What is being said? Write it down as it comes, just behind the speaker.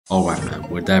Alright man,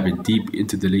 we're diving deep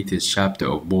into the latest chapter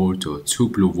of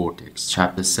BorutoTwoBlueVortex,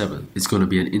 chapter 7. It's gonna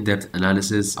be an in-depth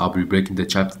analysis. I'll be breaking the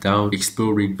chapter down,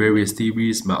 exploring various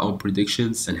theories, my own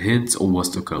predictions, and hints on what's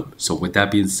to come. So with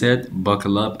that being said,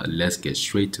 buckle up and let's get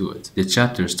straight to it. The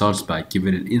chapter starts by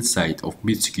giving an insight of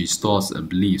Mitsuki's thoughts and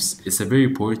beliefs. It's a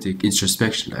very poetic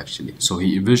introspection actually. So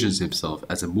he envisions himself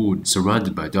as a moon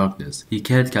surrounded by darkness. He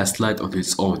can't cast light on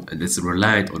his own and is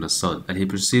reliant on a sun, and he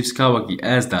perceives Kawaki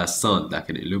as that sun that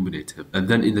can illuminate him. And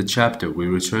then in the chapter we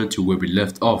return to where we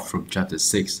left off from chapter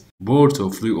 6.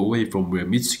 Boruto flew away from where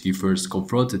Mitsuki first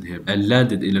confronted him and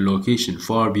landed in a location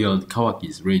far beyond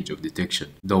Kawaki's range of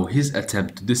detection. Though his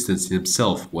attempt to distance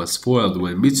himself was foiled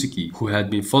when Mitsuki, who had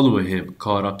been following him,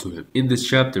 caught up to him. In this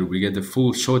chapter we get the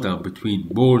full showdown between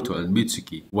Boruto and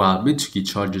Mitsuki. While Mitsuki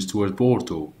charges towards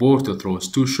Boruto, Boruto throws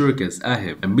two shurikens at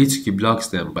him and Mitsuki blocks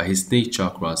them by his snake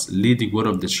chakras, leading one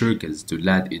of the shurikens to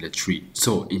land in a tree.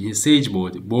 So in his sage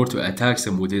mode, Boruto attacks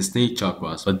him with his snake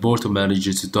chakras, but Boruto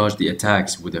manages to dodge the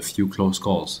attacks with a few close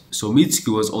calls. So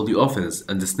Mitsuki was on the offense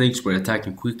and the snakes were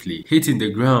attacking quickly, hitting the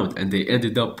ground, and they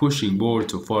ended up pushing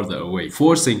Boruto farther away,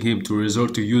 forcing him to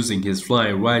resort to using his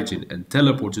flying Raijin and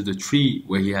teleport to the tree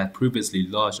where he had previously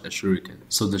lodged a shuriken.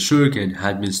 So the shuriken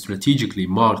had been strategically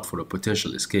marked for a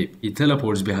potential escape. He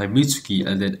teleports behind Mitsuki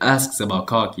and then asks about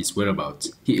Kawaki's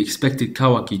whereabouts. He expected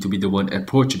Kawaki to be the one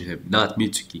approaching him, not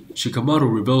Mitsuki. Shikamaru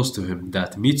reveals to him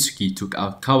that Mitsuki took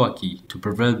out Kawaki to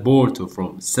prevent Boruto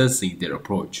from sensing their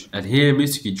approach. And here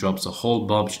Mitsuki drops a whole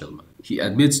bombshell. He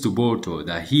admits to Boruto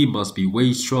that he must be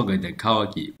way stronger than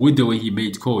Kawaki with the way he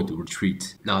made Code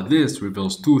retreat. Now this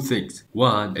reveals two things.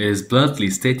 One, it is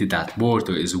bluntly stated that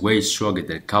Boruto is way stronger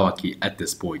than Kawaki at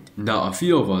this point. Now a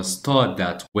few of us thought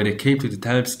that when it came to the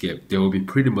time skip they would be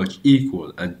pretty much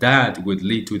equal and that would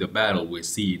lead to the battle we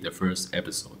see in the first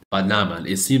episode. But nah man,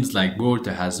 it seems like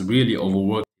Boruto has really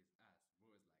overworked.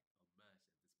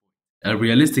 And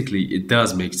realistically, it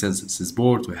does make sense since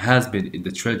Boruto has been in the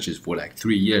trenches for like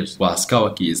 3 years, whilst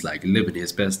Kawaki is like living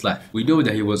his best life. We know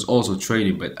that he was also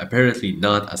training, but apparently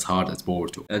not as hard as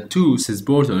Boruto. And two, since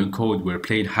Boruto and Code were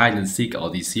playing hide and seek all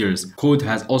these years, Code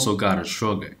has also gotten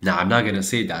stronger. Now, I'm not gonna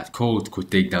say that Code could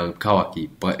take down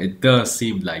Kawaki, but it does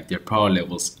seem like their power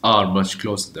levels are much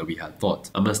closer than we had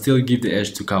thought. I'ma still give the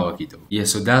edge to Kawaki though. Yeah,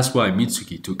 so that's why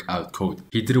Mitsuki took out Code.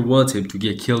 He didn't want him to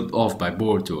get killed off by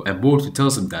Boruto, and Boruto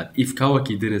tells him that if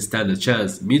Kawaki didn't stand a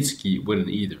chance, Mitsuki wouldn't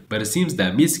either. But it seems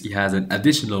that Mitsuki has an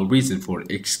additional reason for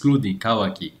excluding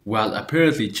Kawaki. While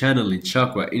apparently channeling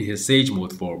chakra in his sage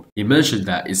mode form, he mentioned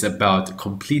that it's about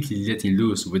completely letting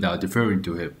loose without deferring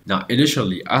to him. Now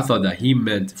initially I thought that he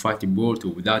meant fighting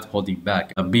Boruto without holding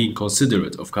back and being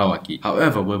considerate of Kawaki.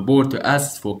 However, when Boruto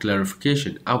asked for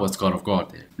clarification, I was caught off guard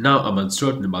there. Now I'm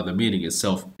uncertain about the meaning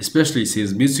itself, especially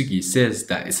since Mitsuki says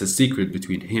that it's a secret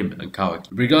between him and Kawaki.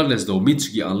 Regardless though,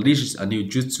 Mitsuki unleashes a new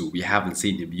jutsu we haven't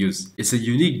seen him use. It's a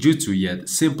unique jutsu yet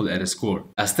simple at its core.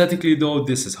 Aesthetically though,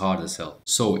 this is hard as hell.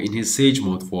 So in his sage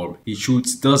mode form, he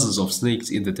shoots dozens of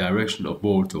snakes in the direction of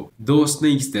Boruto. Those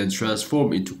snakes then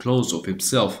transform into clones of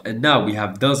himself, and now we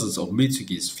have dozens of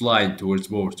Mitsukis flying towards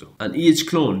Boruto. And each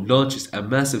clone launches a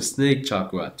massive snake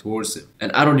chakra towards him.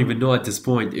 And I don't even know at this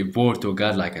point if Boruto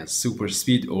got like a super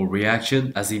speed or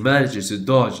reaction as he manages to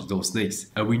dodge those snakes,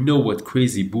 and we know what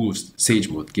crazy boost sage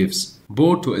mode gives.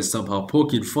 Boruto is somehow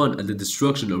poking fun at the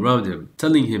destruction around him,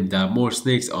 telling him that more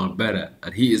snakes aren't better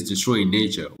and he is destroying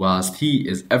nature, whilst he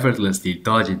is effortlessly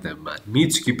dodging them, man.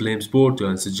 Mitsuki blames Boruto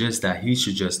and suggests that he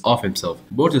should just off himself.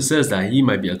 Boruto says that he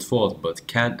might be at fault but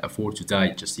can't afford to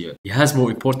die just yet. He has more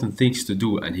important things to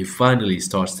do and he finally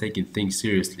starts taking things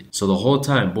seriously. So the whole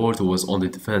time Boruto was on the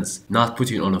defense, not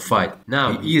putting on a fight.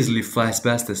 Now he easily flies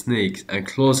past the snakes and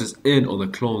closes in on the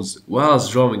clones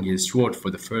whilst drawing his sword for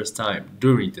the first time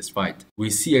during this fight.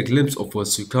 We see a glimpse of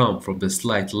what's to come from the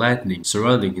slight lightning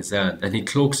surrounding his hand, and he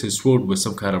cloaks his sword with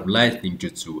some kind of lightning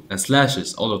jutsu and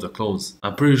slashes all of the clones.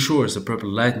 I'm pretty sure it's a purple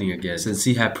lightning again, since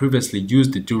he had previously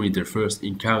used it during their first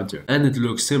encounter, and it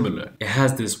looks similar. It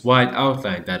has this wide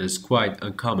outline that is quite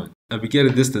uncommon, and we get a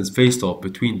distance face-off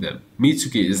between them.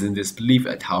 Mitsuki is in disbelief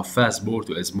at how fast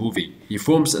Boruto is moving. He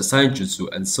forms a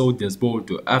Sainjutsu and so does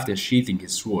Boruto after sheathing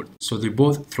his sword. So they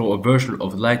both throw a version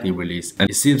of lightning release, and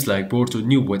it seems like Boruto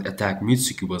knew what attack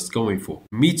Mitsuki was going for.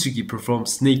 Mitsuki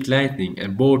performs Snake Lightning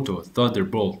and Boruto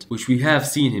Thunderbolt, which we have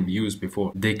seen him use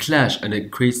before. They clash and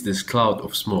it creates this cloud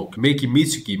of smoke, making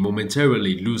Mitsuki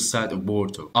momentarily lose sight of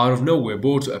Boruto. Out of nowhere,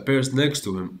 Boruto appears next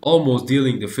to him, almost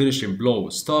dealing the finishing blow,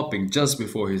 stopping just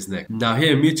before his neck. neck. Now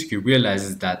here Mitsuki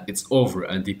realizes that it's over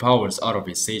and he powers out of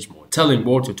his sage mode, telling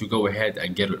Boruto to go ahead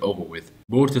and get it over with.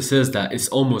 Boruto says that it's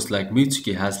almost like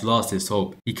Mitsuki has lost his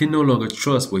hope. He can no longer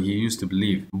trust what he used to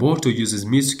believe. Boruto uses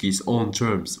Mitsuki's own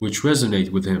terms, which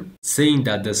resonate with him, saying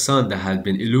that the sun that had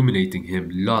been illuminating him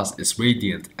lost its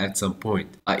radiance at some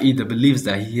point, i.e. the beliefs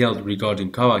that he held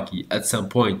regarding Kawaki at some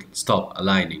point stopped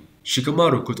aligning.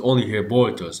 Shikamaru could only hear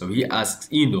Boruto, so he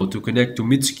asks Ino to connect to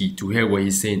Mitsuki to hear what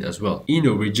he's saying as well.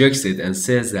 Ino rejects it and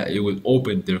says that it will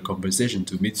open their conversation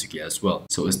to Mitsuki as well,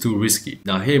 so it's too risky.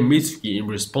 Now here Mitsuki, in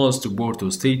response to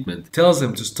Boruto's statement, tells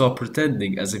him to stop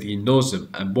pretending as if he knows him,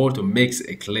 and Boruto makes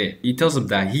it clear. He tells him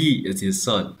that he is his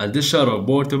son, and this shot of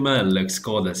Boruto man looks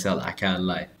cold as hell, I can't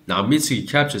lie. Now Mitsuki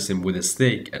captures him with a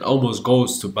stake and almost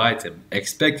goes to bite him,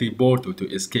 expecting Boruto to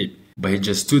escape, but he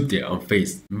just stood there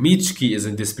unfazed. Mitsuki is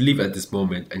in disbelief at this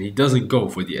moment and he doesn't go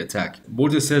for the attack.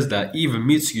 Boruto says that even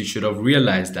Mitsuki should have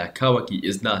realized that Kawaki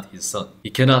is not his son. He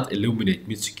cannot illuminate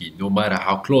Mitsuki no matter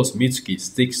how close Mitsuki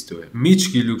sticks to him.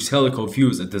 Mitsuki looks hella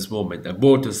confused at this moment, and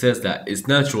Boruto says that it's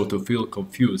natural to feel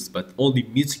confused, but only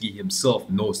Mitsuki himself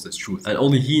knows the truth, and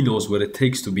only he knows what it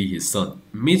takes to be his son.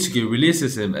 Mitsuki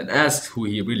releases him and asks who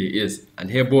he really is, and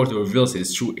here Boruto reveals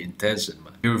his true intention.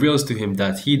 He reveals to him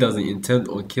that he doesn't intend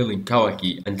on killing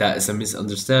Kawaki and that is a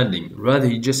misunderstanding. Rather,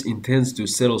 he just intends to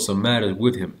settle some matters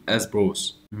with him as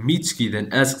bros. Mitsuki then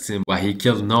asks him why he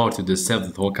killed Naruto, the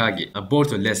 7th Hokage, and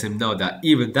Boruto lets him know that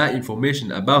even that information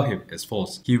about him is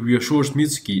false. He reassures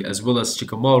Mitsuki as well as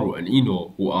Shikamaru and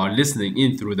Ino, who are listening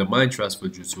in through the mind transfer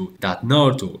jutsu, that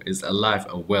Naruto is alive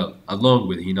and well, along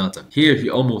with Hinata. Here he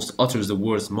almost utters the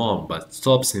words mom, but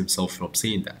stops himself from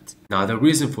saying that. Now the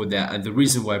reason for that, and the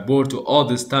reason why Boruto all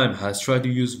this time has tried to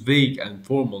use vague and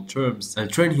formal terms and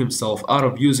train himself out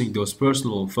of using those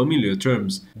personal and familiar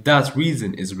terms, that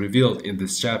reason is revealed in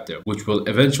this chapter, which we'll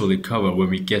eventually cover when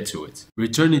we get to it.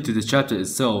 Returning to the chapter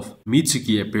itself,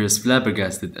 Mitsuki appears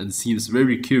flabbergasted and seems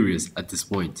very curious at this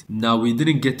point. Now we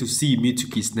didn't get to see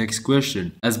Mitsuki's next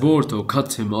question as Boruto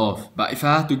cut him off, but if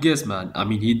I had to guess, man, I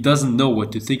mean he doesn't know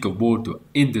what to think of Boruto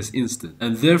in this instant,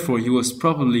 and therefore he was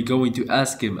probably going to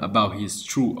ask him about his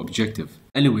true objective.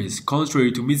 Anyways, contrary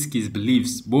to Mitsuki's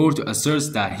beliefs, Boruto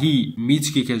asserts that he,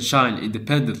 Mitsuki, can shine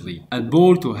independently, and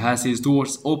Boruto has his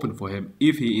doors open for him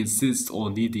if he insists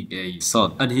on needing a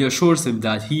son, and he assures him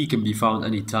that he can be found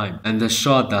anytime. And the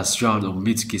shot that's drawn on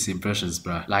Mitsuki's impressions,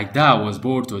 bruh. Like that was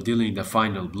Boruto dealing the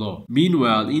final blow.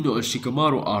 Meanwhile, Ino and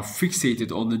Shikamaru are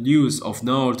fixated on the news of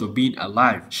Naruto being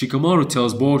alive. Shikamaru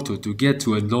tells Boruto to get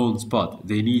to a known spot,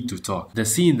 they need to talk. The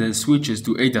scene then switches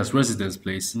to Eida's residence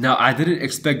place. Now I didn't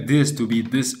expect this to be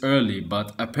this early,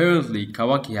 but apparently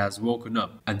Kawaki has woken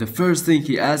up, and the first thing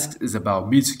he asks is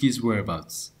about Mitsuki's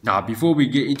whereabouts. Now before we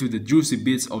get into the juicy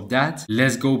bits of that,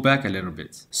 let's go back a little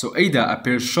bit. So Eida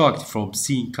appears shocked from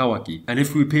seeing Kawaki, and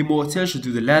if we pay more attention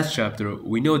to the last chapter,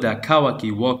 we know that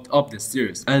Kawaki walked up the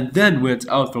stairs and then went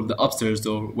out from the upstairs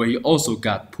door where he also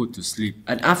got put to sleep.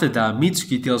 And after that,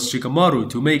 Mitsuki tells Shikamaru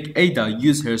to make Eida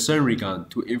use her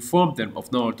Senrigan to inform them of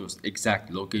Naruto's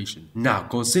exact location. Now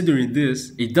considering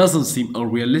this, it doesn't seem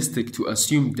unrealistic to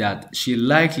assume that she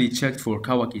likely checked for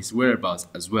Kawaki's whereabouts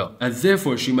as well, and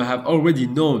therefore she might have already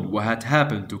known what had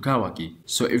happened to Kawaki.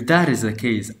 So if that is the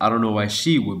case, I don't know why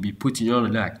she would be putting on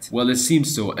an act. Well, it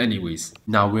seems so anyways.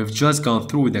 Now we've just gone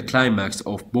through the climax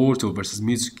of Boruto versus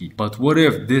Mitsuki, but what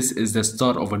if this is the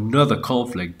start of another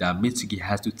conflict that Mitsuki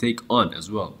has to take on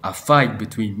as well? A fight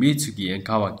between Mitsuki and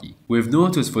Kawaki. We've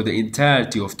noticed for the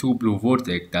entirety of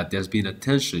BorutoTwoBlueVortex that there's been a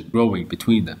tension growing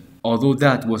between them. Although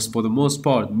that was for the most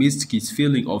part Mitsuki's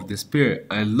feeling of despair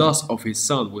and loss of his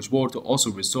son, which Boruto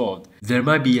also resolved, there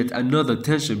might be yet another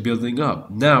tension building up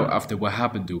now after what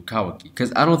happened to Kawaki,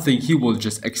 because I don't think he will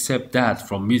just accept that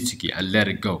from Mitsuki and let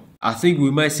it go. I think we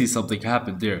might see something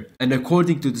happen there, and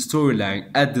according to the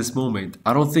storyline at this moment,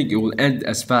 I don't think it will end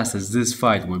as fast as this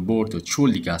fight when Boruto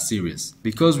truly got serious,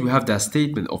 because we have that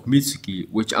statement of Mitsuki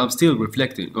which I'm still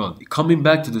reflecting on. Coming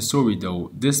back to the story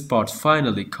though, this part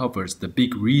finally covers the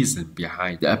big reason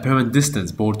behind the apparent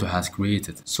distance Boruto has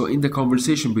created. So in the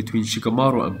conversation between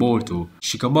Shikamaru and Boruto,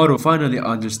 Shikamaru finally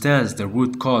understands the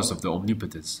root cause of the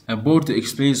omnipotence, and Boruto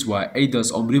explains why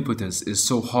Eida's omnipotence is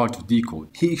so hard to decode.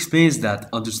 He explains that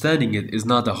understanding it is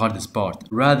not the hardest part,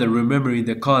 rather remembering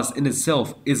the cause in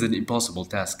itself is an impossible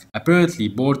task. Apparently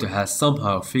Boruto has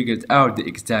somehow figured out the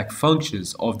exact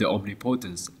functions of the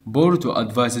omnipotence. Boruto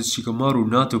advises Shikamaru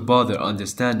not to bother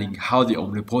understanding how the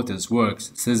omnipotence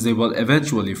works, since they will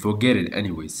eventually forget it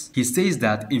anyways. He states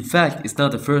that in fact it's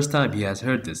not the first time he has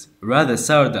heard this, rather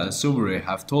Sarada and Sumire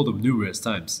have told him numerous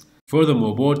times.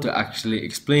 Furthermore, Boruto actually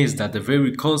explains that the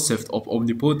very concept of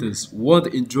omnipotence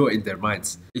won't endure in their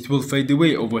minds. It will fade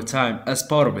away over time as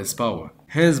part of his power.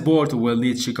 Hence, Boruto will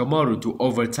need Shikamaru to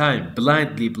over time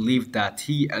blindly believe that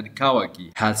he and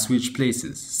Kawaki had switched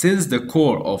places, since the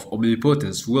core of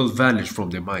omnipotence will vanish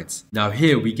from their minds. Now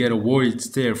here we get a worried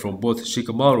stare from both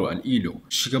Shikamaru and Ino.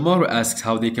 Shikamaru asks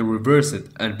how they can reverse it,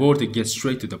 and Boruto gets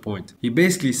straight to the point. He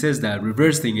basically says that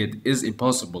reversing it is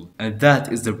impossible, and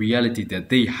that is the reality that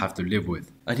they have to live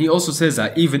with. And he also says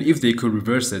that even if they could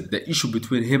reverse it, the issue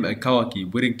between him and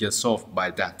Kawaki wouldn't get solved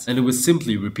by that, and it would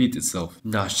simply repeat itself.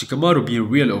 Now, Shikamaru being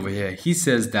real over here, he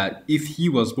says that if he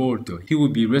was Boruto, he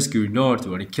would be rescuing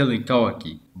Naruto and killing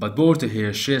Kawaki. But Boruto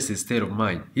here shares his state of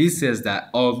mind. He says that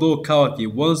although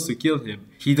Kawaki wants to kill him,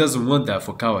 he doesn't want that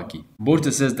for Kawaki.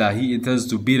 Boruto says that he intends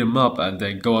to beat him up and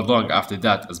then go along after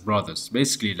that as brothers,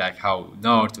 basically like how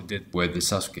Naruto did with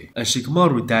Sasuke. And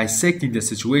Shikamaru, dissecting the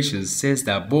situation, says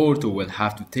that Boruto will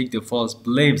have to take the false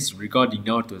blames regarding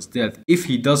Naruto's death if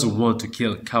he doesn't want to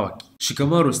kill Kawaki.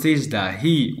 Shikamaru states that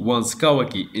he wants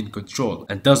Kawaki in control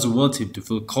and doesn't want him to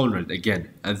feel cornered again,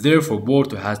 and therefore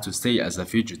Boruto has to stay as a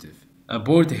fugitive. And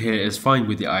Boruto here is fine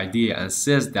with the idea and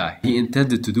says that he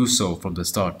intended to do so from the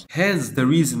start. Hence the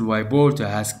reason why Boruto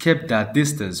has kept that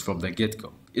distance from the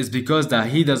get-go is because that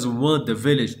he doesn't want the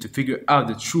village to figure out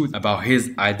the truth about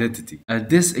his identity. And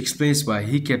this explains why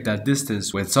he kept that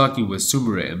distance when talking with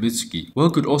Sumire and Mitsuki. One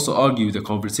could also argue the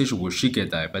conversation with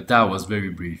Shikadai, but that was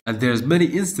very brief. And there's many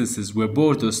instances where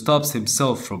Boruto stops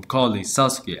himself from calling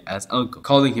Sasuke as uncle,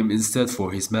 calling him instead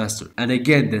for his master. And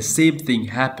again, the same thing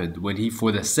happened when he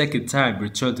for the second time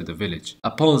returned to the village,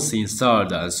 upon seeing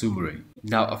Sarada and Sumire.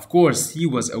 Now, of course, he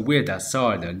was aware that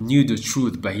Sarada knew the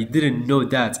truth, but he didn't know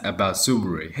that about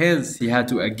Sumire. Hence, he had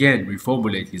to again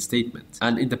reformulate his statement.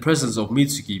 And in the presence of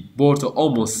Mitsuki, Boruto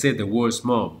almost said the words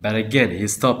mom, but again, he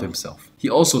stopped himself.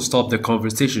 He also stopped the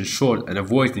conversation short and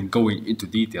avoided going into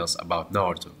details about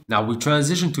Naruto. Now, we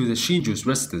transition to the Shinju's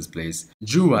residence place.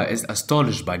 Jura is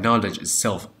astonished by knowledge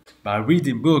itself. By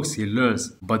reading books, he learns,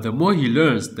 but the more he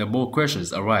learns, the more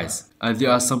questions arise. And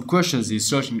there are some questions he's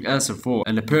searching answer for,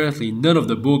 and apparently none of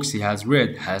the books he has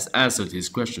read has answered his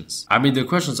questions. I mean, the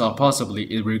questions are possibly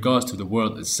in regards to the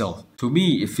world itself. To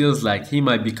me, it feels like he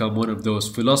might become one of those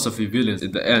philosophy villains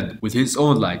in the end, with his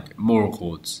own like moral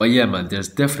codes. But yeah man, there's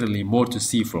definitely more to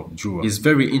see from Jura. He's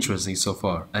very interesting so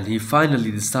far, and he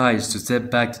finally decides to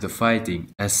step back to the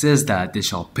fighting and says that they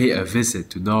shall pay a visit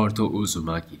to Naruto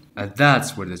Uzumaki. And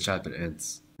that's where the chapter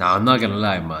ends. Now, I'm not gonna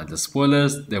lie, man, the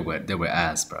spoilers, they were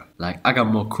ass, bro. Like, I got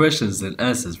more questions than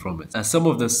answers from it. And some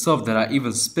of the stuff that I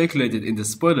even speculated in the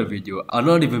spoiler video are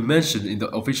not even mentioned in the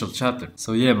official chapter.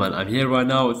 So yeah, man, I'm here right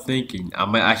now thinking I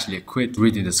might actually quit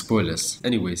reading the spoilers.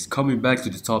 Anyways, coming back to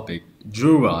the topic,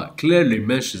 Jura clearly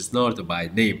mentions Naruto by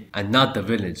name and not the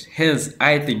village. Hence,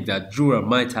 I think that Jura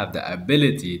might have the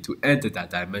ability to enter that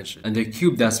dimension. And the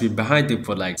cube that's been behind him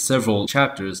for like several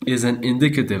chapters is an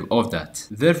indicative of that.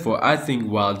 Therefore, I think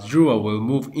while Jura will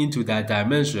move into that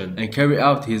dimension and carry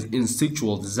out his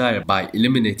instinctual desire by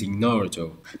eliminating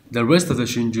Naruto, the rest of the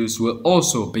Shinjus will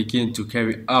also begin to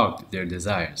carry out their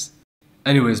desires.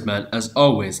 Anyways man, as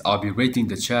always, I'll be rating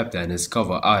the chapter and its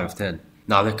cover out of 10.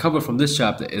 Now the cover from this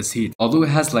chapter is Heat. Although it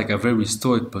has like a very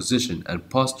stoic position and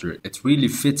posture, it really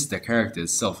fits the character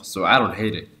itself, so I don't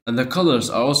hate it. And the colors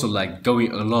are also like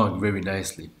going along very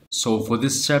nicely. So for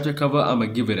this chapter cover, I'ma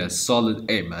give it a solid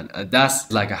A, man, and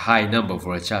that's like a high number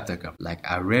for a chapter cover. Like,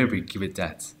 I rarely give it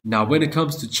that. Now when it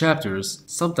comes to chapters,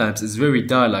 sometimes it's very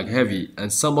dialogue heavy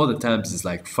and some other times it's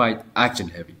like fight action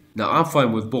heavy. Now I'm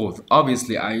fine with both.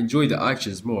 Obviously I enjoy the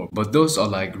actions more, but those are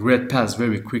like read past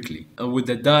very quickly. And with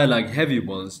the dialogue heavy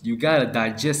ones, you gotta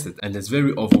digest it and it's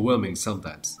very overwhelming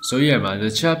sometimes. So yeah man, the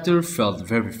chapter felt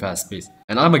very fast paced.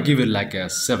 And I'ma give it like a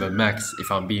 7 max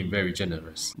if I'm being very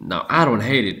generous. Now I don't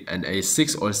hate it, and a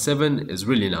 6 or 7 is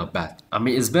really not bad. I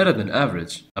mean, it's better than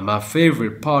average. And my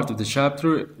favorite part of the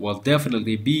chapter will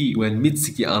definitely be when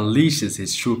Mitsuki unleashes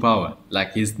his true power,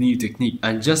 like his new technique.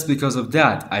 And just because of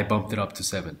that, I bumped it up to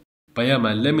 7. But yeah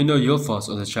man, let me know your thoughts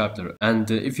on the chapter.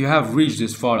 And if you have reached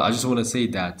this far, I just want to say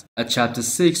that chapter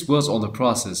 6 was on the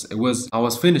process. I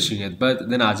was finishing it, but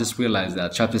then I just realized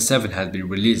that chapter 7 had been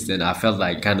released and I felt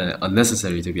like kinda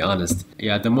unnecessary, to be honest.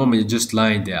 Yeah, at the moment it's just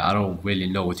lying there. I don't really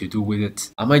know what to do with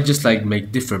it. I might just like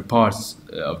make different parts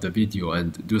of the video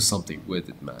and do something with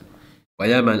it, man. But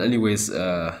yeah man, anyways,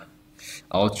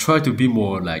 I'll try to be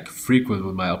more like frequent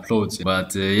with my uploads.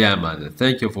 But yeah man,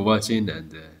 thank you for watching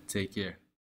and take care.